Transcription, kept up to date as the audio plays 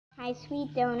my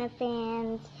sweet donut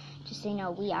fans. Just so you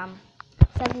know,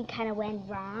 something kind of went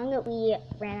wrong. We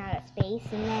ran out of space,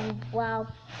 and then, well,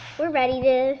 we're ready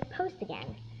to post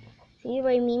again. See,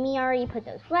 Mimi already put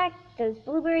those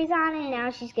blueberries on, and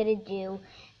now she's gonna do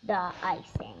the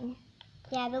icing.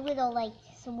 Yeah, the little, like,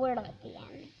 swirl at the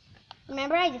end.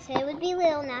 Remember, I just said it would be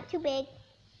little, not too big.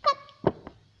 Cut!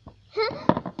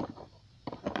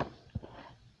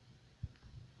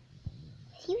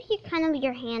 See here, kind of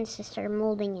your hand, sister,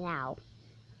 molding it out.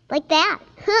 Like that.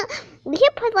 We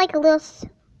should put, like, a little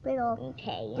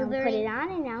Okay, blueberry. I'll put it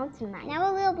on, and now it's mine.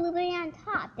 Now a little blueberry on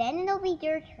top. Then it'll be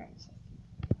your turn.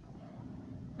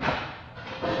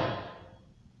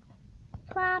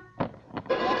 Plop.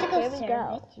 There we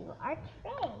go. It to our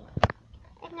tray.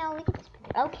 And now we can just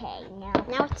Okay, now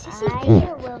it's just I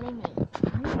will be making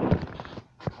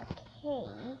a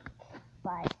cake,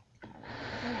 but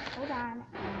hold on.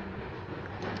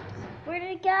 Where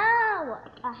did it go?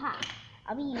 Aha!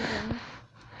 I'll be using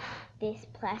this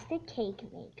plastic cake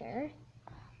maker.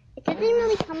 It doesn't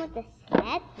really come with a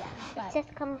set. Yeah, but it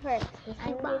just comes with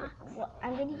a box.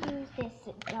 I'm going to use this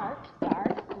dark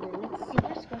blue. It's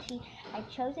super squishy. I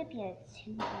chose it because it's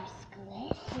super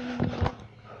squishy.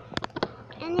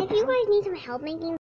 And if you guys need some help making